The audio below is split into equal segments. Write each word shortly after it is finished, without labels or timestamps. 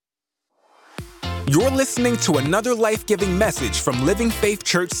You're listening to another life-giving message from Living Faith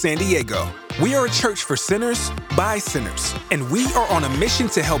Church San Diego. We are a church for sinners, by sinners, and we are on a mission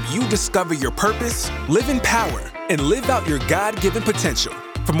to help you discover your purpose, live in power, and live out your God-given potential.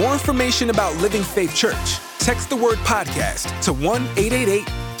 For more information about Living Faith Church, text the word podcast to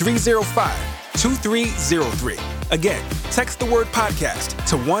 1-888-305-2303. Again, text the word podcast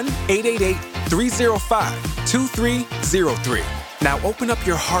to 1-888-305-2303. Now open up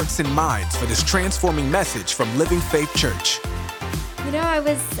your hearts and minds for this transforming message from Living Faith Church. You know, I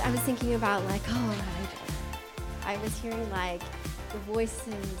was thinking about I was hearing the voices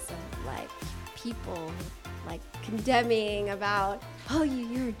of people condemning about, oh,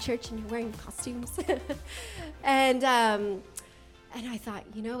 you're in church and you're wearing costumes. and I thought,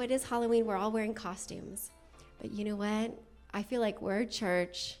 it is Halloween, we're all wearing costumes. But you know what? I feel like we're a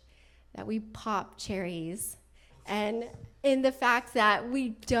church that we pop cherries, and in the fact that we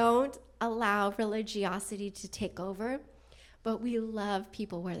don't allow religiosity to take over, but we love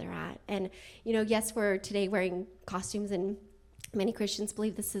people where they're at. And, yes, we're today wearing costumes, and many Christians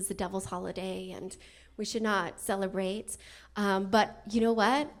believe this is the devil's holiday, and we should not celebrate. But you know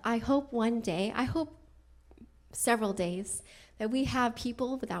what? I hope several days, that we have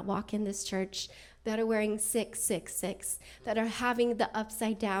people that walk in this church that are wearing 666, that are having the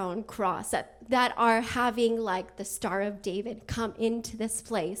upside down cross, that are having the Star of David come into this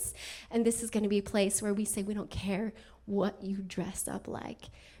place. And this is going to be a place where we say we don't care what you dress up like,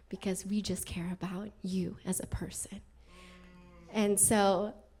 because we just care about you as a person. And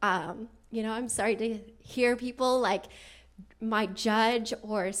so, I'm sorry to hear people might judge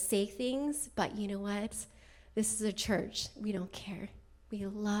or say things, but you know what? This is a church. We don't care. We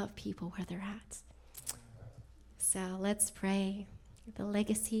love people where they're at. So let's pray the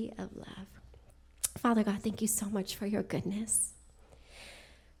legacy of love. Father God, thank you so much for your goodness.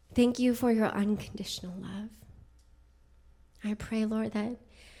 Thank you for your unconditional love. I pray, Lord, that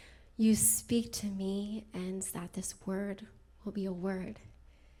you speak to me and that this word will be a word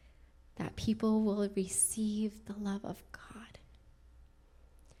that people will receive the love of God.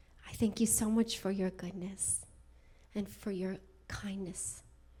 I thank you so much for your goodness and for your kindness.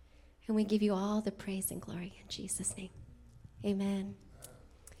 And we give you all the praise and glory in Jesus' name. Amen.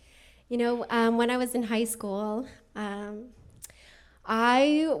 When I was in high school, when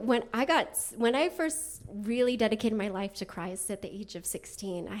I first really dedicated my life to Christ at the age of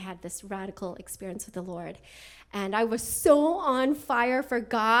 16, I had this radical experience with the Lord. And I was so on fire for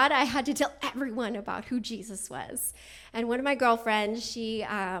God, I had to tell everyone about who Jesus was. And one of my girlfriends, she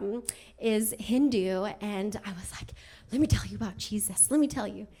is Hindu, and I was like, let me tell you about Jesus, let me tell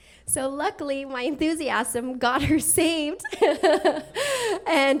you. So luckily, my enthusiasm got her saved,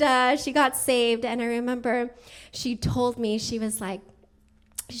 and she got saved. And I remember she told me, she was like,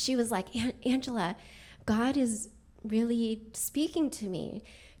 Angela, God is really speaking to me.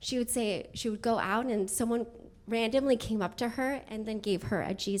 She would go out and someone randomly came up to her and then gave her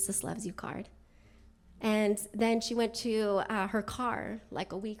a Jesus Loves You card. And then she went to her car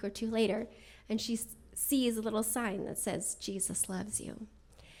a week or two later, and she sees a little sign that says, Jesus loves you.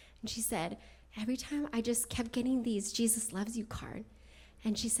 And she said, every time I just kept getting these Jesus Loves You card.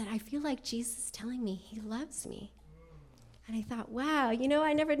 And she said, I feel like Jesus is telling me he loves me. And I thought, wow,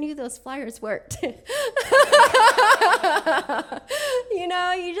 I never knew those flyers worked. You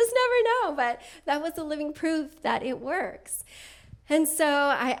just never know. But that was the living proof that it works. And so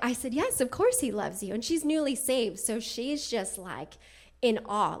I said, yes, of course he loves you. And she's newly saved, so she's just in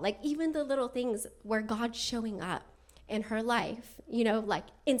awe. Even the little things where God's showing up in her life,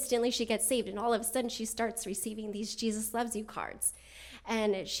 instantly she gets saved, and all of a sudden she starts receiving these Jesus Loves You cards.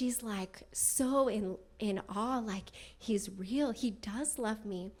 And she's so in awe, he's real, he does love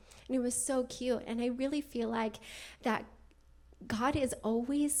me. And it was so cute. And I really feel that God is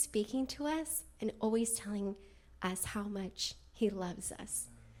always speaking to us and always telling us how much he loves us.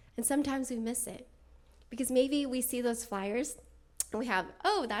 And sometimes we miss it, because maybe we see those flyers and we have,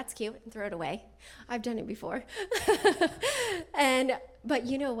 oh, that's cute, and throw it away. I've done it before. But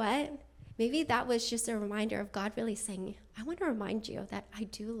you know what? Maybe that was just a reminder of God really saying, I want to remind you that I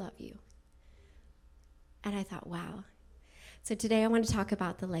do love you. And I thought, wow. So today I want to talk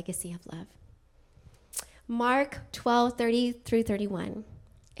about the legacy of love. Mark 12:30-31.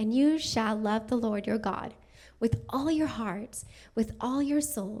 And you shall love the Lord your God with all your heart, with all your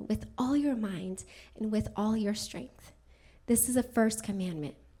soul, with all your mind, and with all your strength. This is the first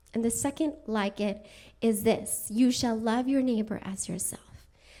commandment. And the second like it is this: you shall love your neighbor as yourself.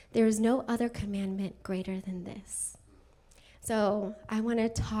 There is no other commandment greater than this. So I want to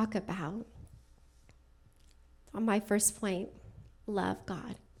talk about, on my first point, love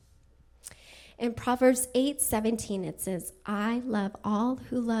God. In Proverbs 8:17, it says, I love all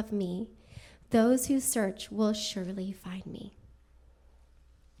who love me. Those who search will surely find me.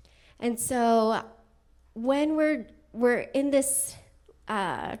 And so when we're in this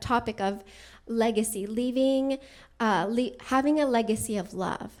topic of legacy, having a legacy of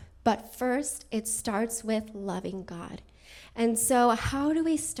love, but first it starts with loving God. And so how do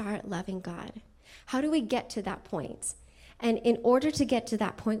we start loving God? How do we get to that point? And in order to get to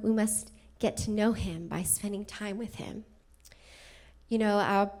that point, we must get to know him by spending time with him. You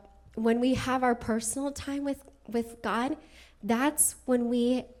know, when we have our personal time with God, that's when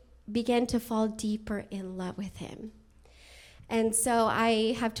we begin to fall deeper in love with him. And so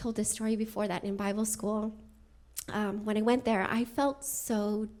I have told this story before, that in Bible school, when I went there, I felt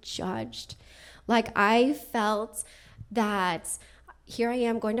so judged. Like, I felt that here I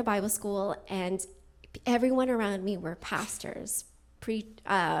am going to Bible school, and everyone around me were pastors,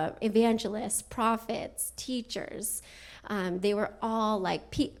 evangelists, prophets, teachers. They were all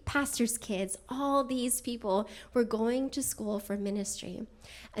like pastors' kids. All these people were going to school for ministry.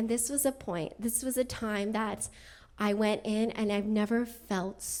 And this was a time that I went in, and I've never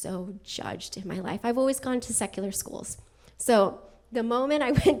felt so judged in my life. I've always gone to secular schools. So the moment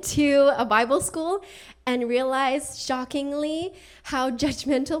I went to a Bible school and realized, shockingly, how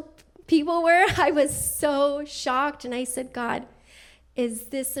judgmental people were, I was so shocked. And I said, God, is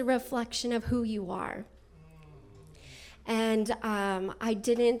this a reflection of who you are? And I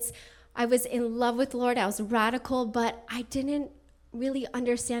was in love with the Lord. I was radical, but I didn't really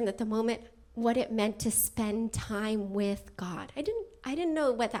understand at the moment what it meant to spend time with God. I didn't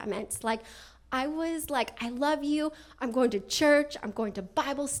know what that meant. Like, I was like, I love you. I'm going to church. I'm going to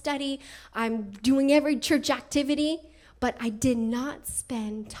Bible study. I'm doing every church activity, but I did not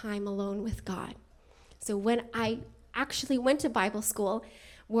spend time alone with God. So when I actually went to Bible school,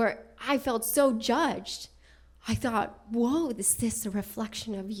 where I felt so judged, I thought, whoa, is this a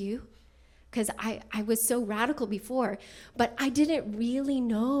reflection of you? Because I was so radical before, but I didn't really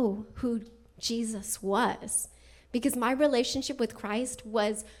know who Jesus was, because my relationship with Christ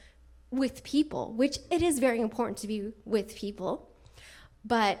was with people, which it is very important to be with people.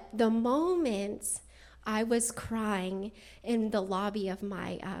 But the moment I was crying in the lobby of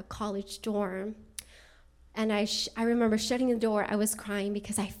my college dorm, and I remember shutting the door, I was crying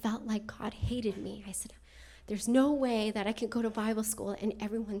because I felt like God hated me. I said, there's no way that I can go to Bible school and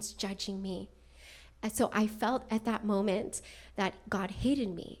everyone's judging me. And so I felt at that moment that God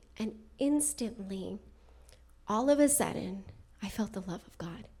hated me. And instantly, all of a sudden, I felt the love of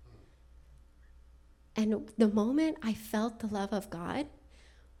God. And the moment I felt the love of God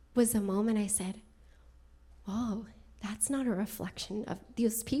was the moment I said, whoa, that's not a reflection of,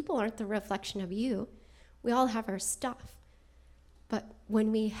 these people aren't the reflection of you. We all have our stuff. But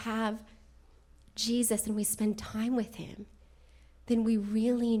when we have Jesus and we spend time with him, then we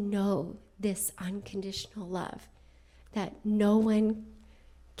really know this unconditional love that no one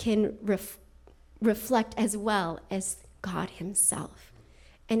can reflect as well as God himself.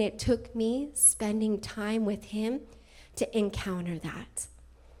 And it took me spending time with him to encounter that.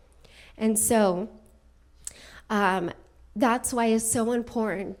 And so that's why it's so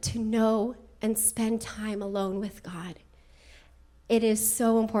important to know and spend time alone with God. It is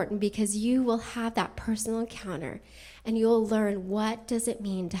so important because you will have that personal encounter and you'll learn what does it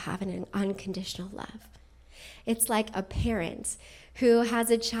mean to have an unconditional love. It's like a parent who has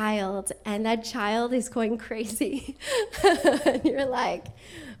a child and that child is going crazy. And you're like,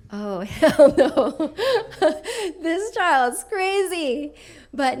 oh, hell no. This child's crazy.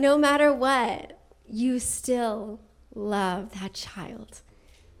 But no matter what, you still love that child.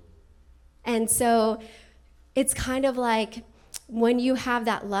 And so it's kind of like when you have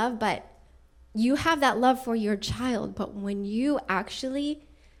that love, but you have that love for your child, but when you actually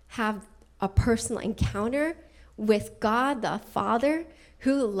have a personal encounter with God, the Father,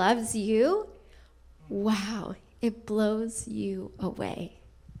 who loves you, wow, it blows you away.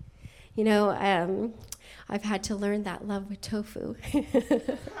 You know, I've had to learn that love with Tofu. It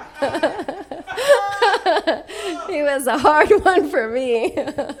was a hard one for me.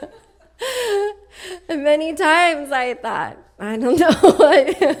 And many times I thought, I don't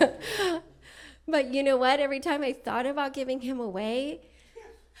know. But you know what? Every time I thought about giving him away,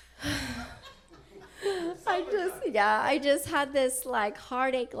 I just had this like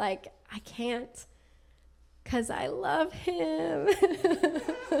heartache, like I can't, because I love him.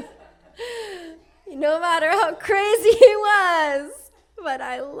 No matter how crazy he was, but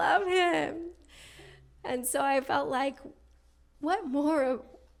I love him. And so I felt like, what more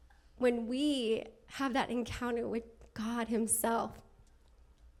when we have that encounter with God himself?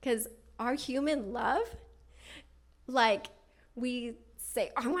 Because our human love, like we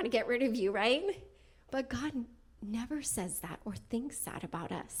say, I want to get rid of you, right? But God never says that or thinks that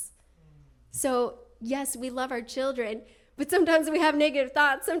about us. So yes, we love our children, but sometimes we have negative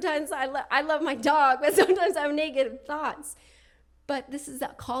thoughts. Sometimes I love my dog, but sometimes I have negative thoughts. But this is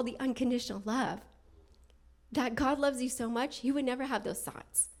called the unconditional love. That God loves you so much, he would never have those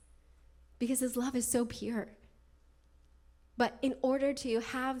thoughts because his love is so pure. But in order to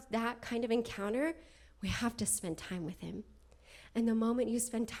have that kind of encounter, we have to spend time with him. And the moment you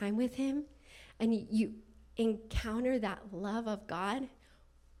spend time with him and you encounter that love of God,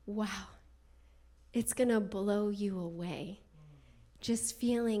 wow, it's going to blow you away. Just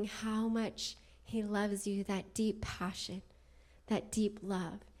feeling how much he loves you, that deep passion, that deep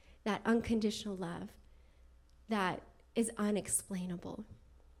love, that unconditional love that is unexplainable.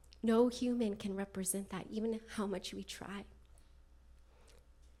 No human can represent that, even how much we try.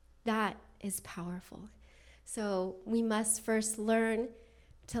 That is powerful. So we must first learn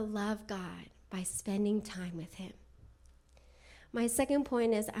to love God by spending time with him. My second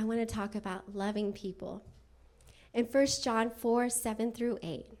point is I want to talk about loving people. In 1 John 4, 7 through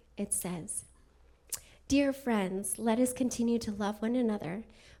 8, it says, "Dear friends, let us continue to love one another,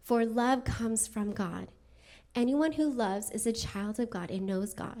 for love comes from God. Anyone who loves is a child of God and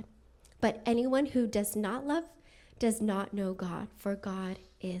knows God. But anyone who does not love does not know God, for God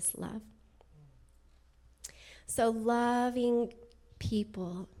is love." So loving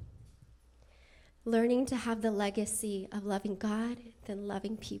people, learning to have the legacy of loving God, then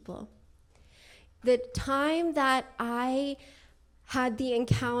loving people. The time that I had the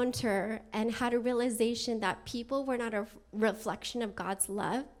encounter and had a realization that people were not a reflection of God's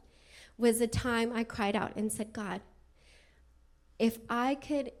love was the time I cried out and said, God, if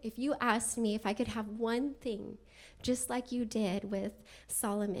you asked me if I could have one thing, just like you did with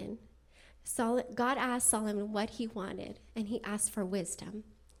Solomon, God asked Solomon what he wanted, and he asked for wisdom.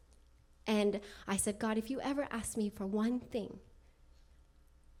 And I said, God, if you ever ask me for one thing,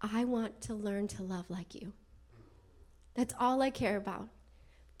 I want to learn to love like you. That's all I care about.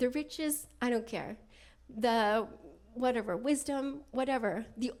 The riches, I don't care. The whatever, wisdom, whatever.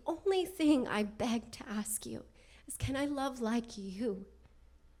 The only thing I beg to ask you is, can I love like you?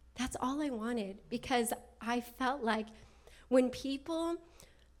 That's all I wanted, because I felt like when people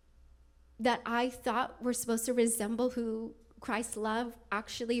that I thought were supposed to resemble who Christ's love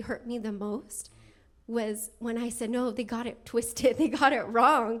actually hurt me the most was when I said, no, they got it twisted. They got it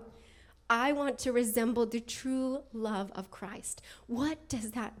wrong. I want to resemble the true love of Christ. What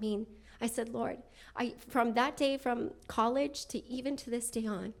does that mean? I said, Lord, from that day, from college to even to this day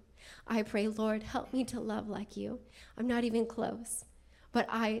on, I pray, Lord, help me to love like you. I'm not even close. But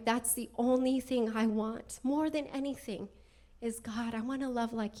that's the only thing I want more than anything is, God, I want to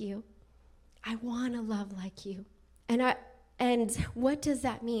love like you. I want to love like you. And what does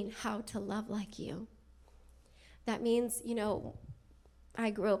that mean, how to love like you? That means,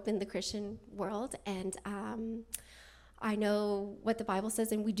 I grew up in the Christian world, and I know what the Bible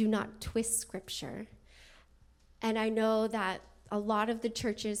says, and we do not twist scripture. And I know that a lot of the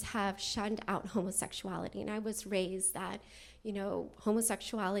churches have shunned out homosexuality, and I was raised that,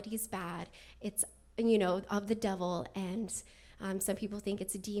 homosexuality is bad. It's, of the devil, and some people think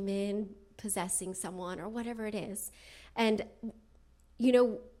it's a demon possessing someone or whatever it is. And,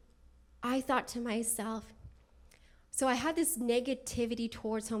 I thought to myself, so I had this negativity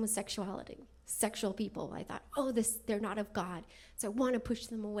towards homosexuality, sexual people. I thought, they're not of God, so I want to push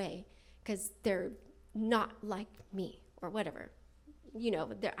them away because they're not like me or whatever.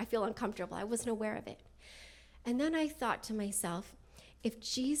 I feel uncomfortable. I wasn't aware of it. And then I thought to myself, if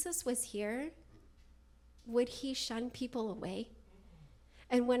Jesus was here, would he shun people away?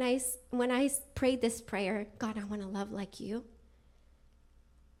 And when I prayed this prayer, God, I want to love like you,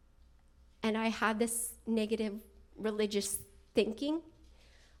 and I had this negative religious thinking,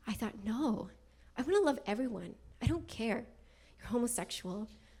 I thought, no, I want to love everyone. I don't care. You're homosexual.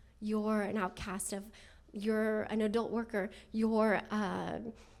 You're an outcast you're an adult worker. You're, a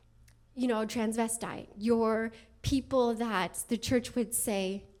transvestite. You're people that the church would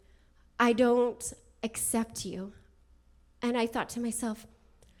say, I don't accept you. And I thought to myself,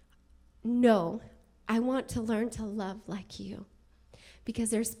 no, I want to learn to love like you, because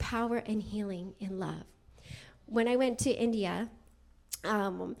there's power and healing in love. When I went to India,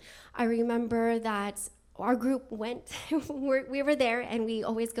 I remember that our group went, we were there, and we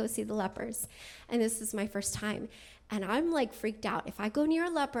always go see the lepers. And this is my first time. And I'm like freaked out. If I go near a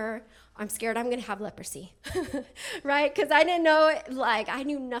leper, I'm scared I'm gonna have leprosy, right? Because I didn't know, I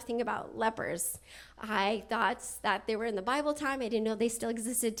knew nothing about lepers. I thought that they were in the Bible time. I didn't know they still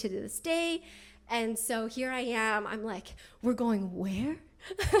existed to this day. And so here I am. I'm like, we're going where?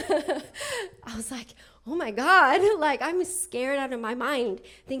 I was like, oh my God. I'm scared out of my mind,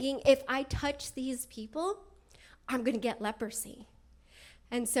 thinking if I touch these people, I'm gonna get leprosy.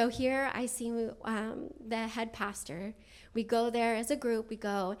 And so here I see the head pastor. We go there as a group,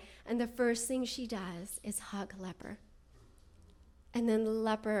 and the first thing she does is hug a leper. And then the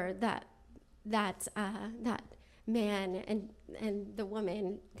leper, that man and the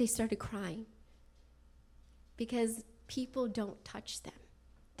woman, they started crying because people don't touch them.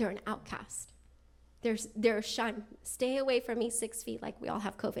 They're an outcast. They're shunned. Stay away from me 6 feet, like we all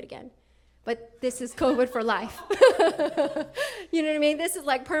have COVID again. But this is COVID for life. You know what I mean? This is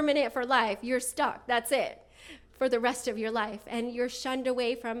like permanent for life. You're stuck. That's it for the rest of your life. And you're shunned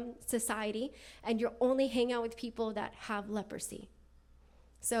away from society, and you're only hanging out with people that have leprosy.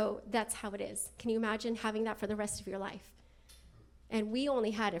 So that's how it is. Can you imagine having that for the rest of your life? And we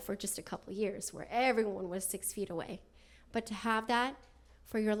only had it for just a couple years where everyone was 6 feet away. But to have that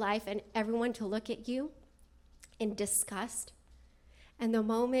for your life and everyone to look at you in disgust, and the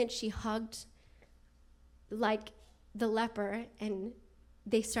moment she hugged the leper and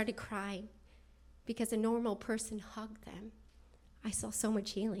they started crying because a normal person hugged them, I saw so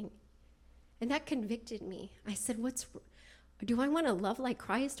much healing. And that convicted me. I said, do I want to love like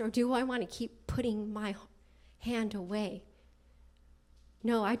Christ, or do I want to keep putting my hand away?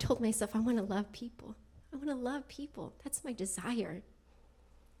 No, I told myself I want to love people. I want to love people. That's my desire.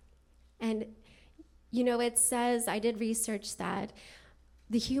 And, it says, I did research that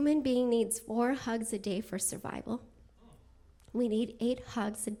the human being needs 4 hugs a day for survival. We need 8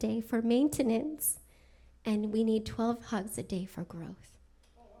 hugs a day for maintenance. And we need 12 hugs a day for growth.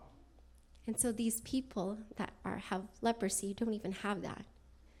 And so these people that have leprosy don't even have that.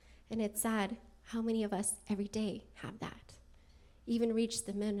 And it's sad how many of us every day have that, even reach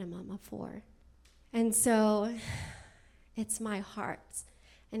the minimum of 4. And so it's my heart,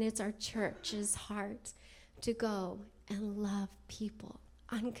 and it's our church's heart to go and love people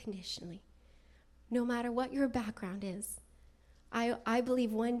unconditionally, no matter what your background is. I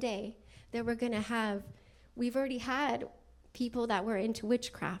believe one day that we've already had people that were into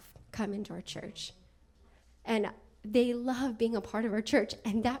witchcraft come into our church. And they love being a part of our church,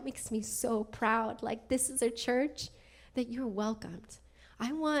 and that makes me so proud. This is a church that you're welcomed.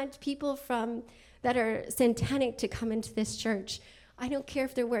 I want people that are satanic to come into this church. I don't care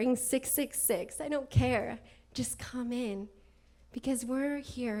if they're wearing 666. I don't care. Just come in, because we're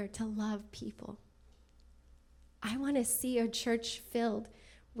here to love people. I want to see a church filled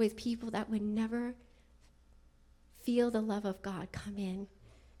with people that would never feel the love of God come in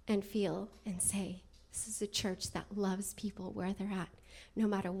and feel and say, this is a church that loves people where they're at, no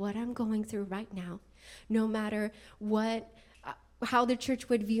matter what I'm going through right now, no matter how the church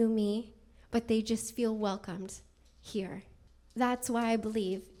would view me, but they just feel welcomed here. That's why I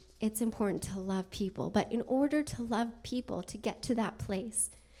believe it's important to love people. But in order to love people, to get to that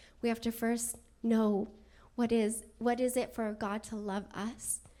place, we have to first know what is it for God to love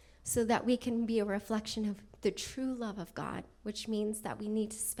us, so that we can be a reflection of the true love of God, which means that we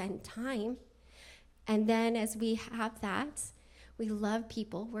need to spend time. And then as we have that, we love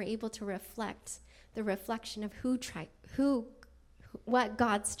people, we're able to reflect the reflection of what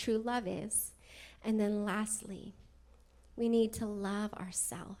God's true love is. And then lastly, we need to love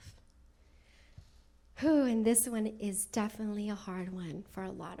ourselves. And this one is definitely a hard one for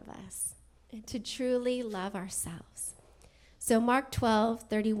a lot of us, to truly love ourselves. So Mark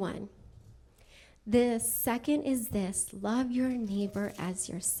 12:31. The second is this: love your neighbor as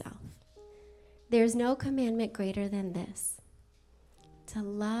yourself. There's no commandment greater than this, to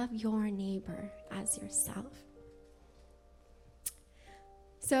love your neighbor as yourself.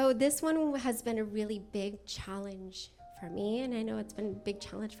 So this one has been a really big challenge for me, and I know it's been a big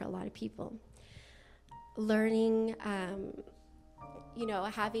challenge for a lot of people. Learning,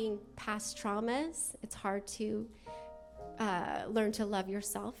 having past traumas, it's hard to learn to love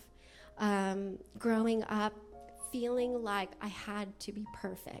yourself. Growing up, feeling like I had to be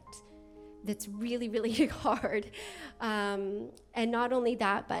perfect. That's really, really hard. And not only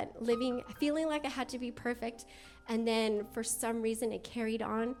that, but feeling like I had to be perfect. And then for some reason it carried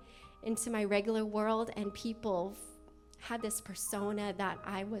on into my regular world, and people had this persona that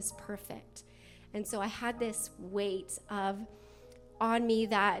I was perfect. And so I had this weight on me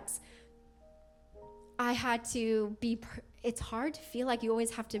that I had to be it's hard to feel like you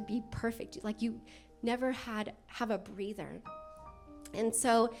always have to be perfect. Like never have a breather. And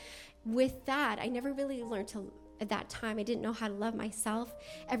so with that, I never really learned to, at that time, I didn't know how to love myself.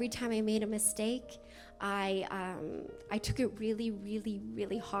 Every time I made a mistake, I took it really, really,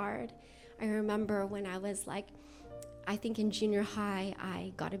 really hard. I remember when I was like, I think in junior high,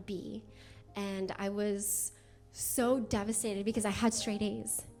 I got a B. And I was so devastated because I had straight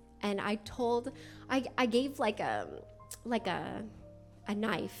A's. And I gave like a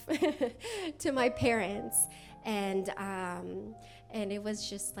knife to my parents, and it was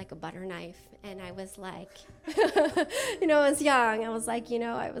just like a butter knife. And I was like, I was young. I was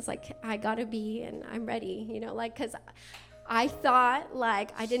like, I gotta be, and I'm ready, like, cause I thought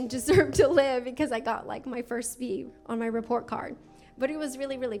like I didn't deserve to live because I got like my first B on my report card. But it was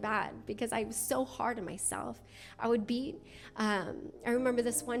really, really bad because I was so hard on myself. I would beat, I remember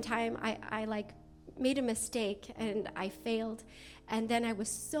this one time I like made a mistake and I failed. And then I was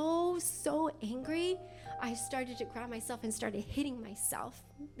so angry. I started to grab myself and started hitting myself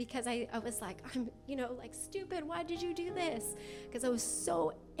because I was like, I'm, like, stupid. Why did you do this? Because I was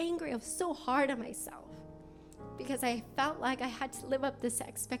so angry. I was so hard on myself because I felt like I had to live up this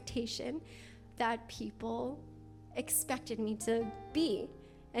expectation that people expected me to be,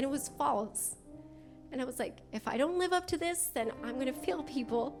 and it was false. And I was like, if I don't live up to this, then I'm gonna fail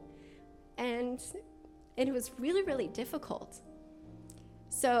people. And it was really, really difficult.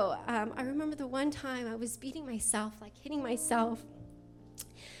 So I remember the one time I was beating myself, like hitting myself.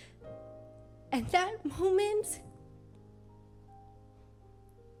 At that moment,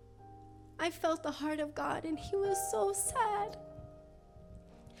 I felt the heart of God, and he was so sad.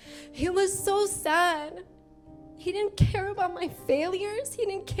 He was so sad. He didn't care about my failures. He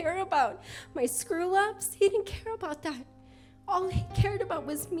didn't care about my screw-ups. He didn't care about that. All he cared about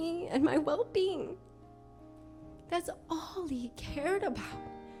was me and my well-being. That's all he cared about.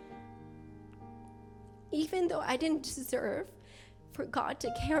 Even though I didn't deserve for God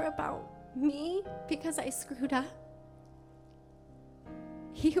to care about me because I screwed up,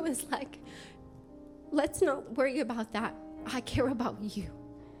 he was like, let's not worry about that. I care about you.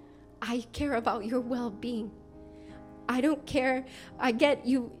 I care about your well-being. I don't care. I get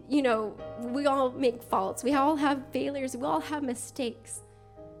you, we all make faults. We all have failures. We all have mistakes.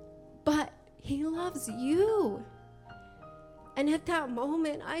 But he loves you. And at that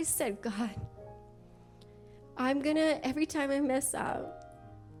moment, I said, God, every time I mess up,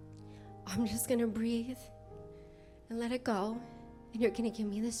 I'm just going to breathe and let it go. And you're going to give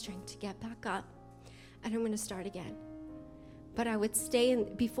me the strength to get back up. And I'm going to start again. But I would stay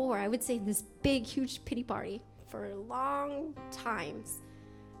in this big, huge pity party for long times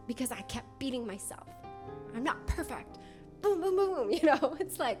because I kept beating myself. I'm not perfect. Boom, boom, boom,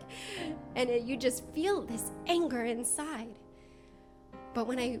 it's like, and you just feel this anger inside. But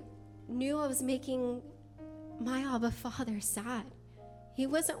when I knew I was making my Abba Father sad, he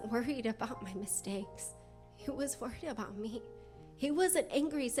wasn't worried about my mistakes. He was worried about me. He wasn't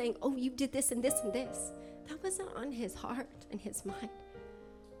angry saying, oh, you did this and this and this. That wasn't on his heart and his mind.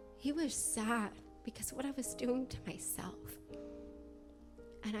 He was sad because what I was doing to myself.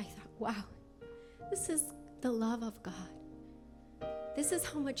 And I thought, wow, this is the love of God. This is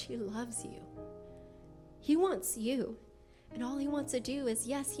how much he loves you. He wants you. And all he wants to do is,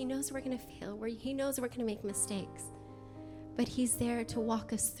 yes, he knows we're going to fail. He knows we're going to make mistakes. But he's there to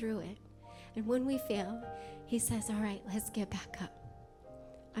walk us through it. And when we fail, he says, all right, let's get back up.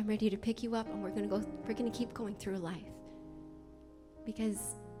 I'm ready to pick you up, and we're going to keep going through life.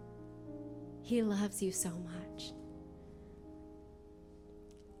 Because he loves you so much.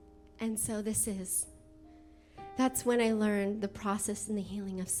 And so that's when I learned the process and the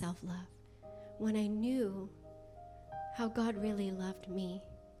healing of self-love. When I knew how God really loved me,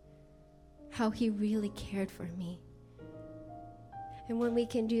 how he really cared for me. And when we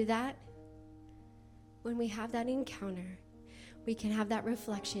can do that, when we have that encounter, we can have that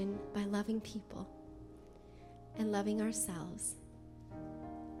reflection by loving people and loving ourselves.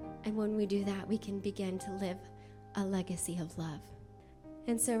 And when we do that, we can begin to live a legacy of love.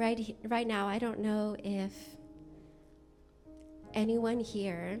 And so right now, I don't know if anyone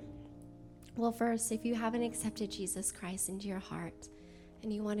here, well, first, if you haven't accepted Jesus Christ into your heart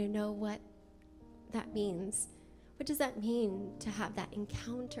and you want to know what that means, what does that mean to have that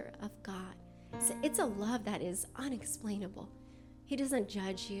encounter of God? It's a love that is unexplainable. He doesn't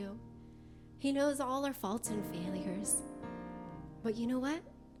judge you. He knows all our faults and failures. But you know what?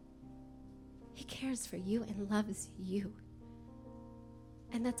 He cares for you and loves you.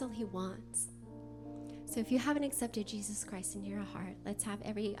 And that's all he wants. So if you haven't accepted Jesus Christ into your heart, let's have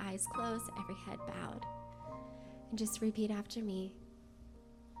every eyes closed, every head bowed. And just repeat after me.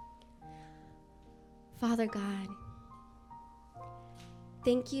 Father God,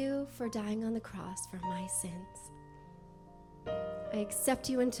 thank you for dying on the cross for my sins. I accept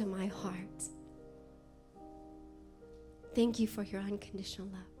you into my heart. Thank you for your unconditional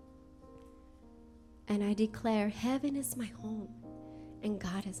love. And I declare heaven is my home and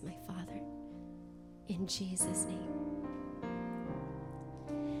God is my Father. In Jesus' name.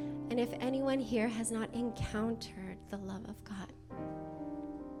 And if anyone here has not encountered the love of God,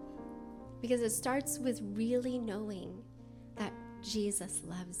 because it starts with really knowing that Jesus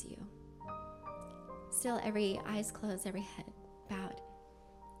loves you. Still, every eyes closed, every head bowed.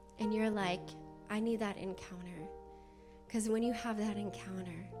 And you're like, I need that encounter. Because when you have that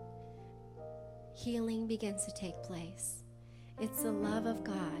encounter, healing begins to take place. It's the love of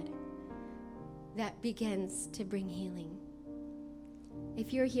God that begins to bring healing.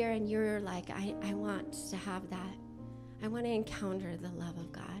 If you're here and you're like, I want to have that, I want to encounter the love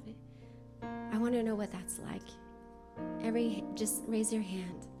of God. I want to know what that's like. Just raise your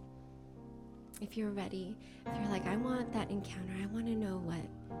hand. If you're ready, if you're like, I want that encounter, I want to know what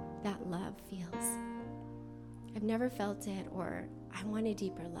that love feels. I've never felt it, or I want a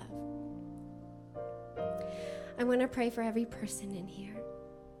deeper love. I want to pray for every person in here.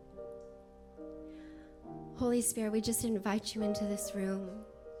 Holy Spirit, we just invite you into this room.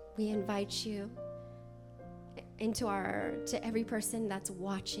 We invite you to every person that's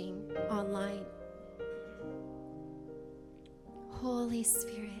watching online. Holy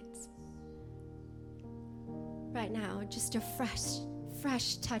Spirit, right now, just a fresh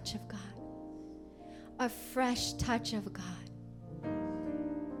touch of God. A fresh touch of God.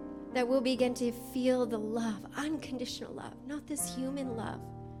 That we'll begin to feel the love, unconditional love, not this human love,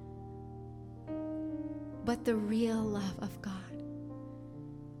 but the real love of God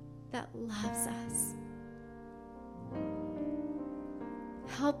that loves us.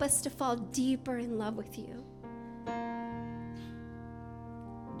 Help us to fall deeper in love with you.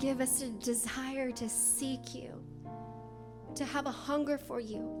 Give us a desire to seek you, to have a hunger for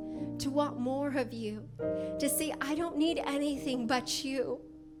you, to want more of you, to say, I don't need anything but you.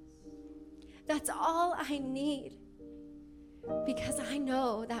 That's all I need. Because I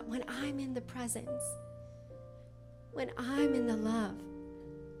know that when I'm in the presence, when I'm in the love,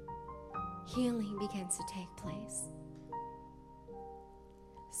 healing begins to take place.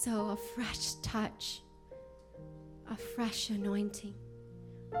 So a fresh touch, a fresh anointing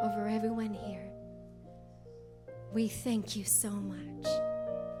over everyone here. We thank you so much.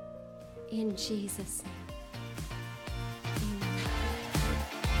 In Jesus' name.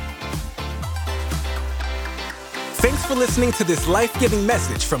 Thanks for listening to this life-giving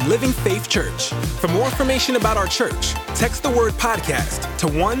message from Living Faith Church. For more information about our church, text the word podcast to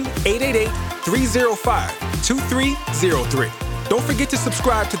 1-888-305-2303. Don't forget to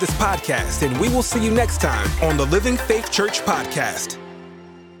subscribe to this podcast, and we will see you next time on the Living Faith Church podcast.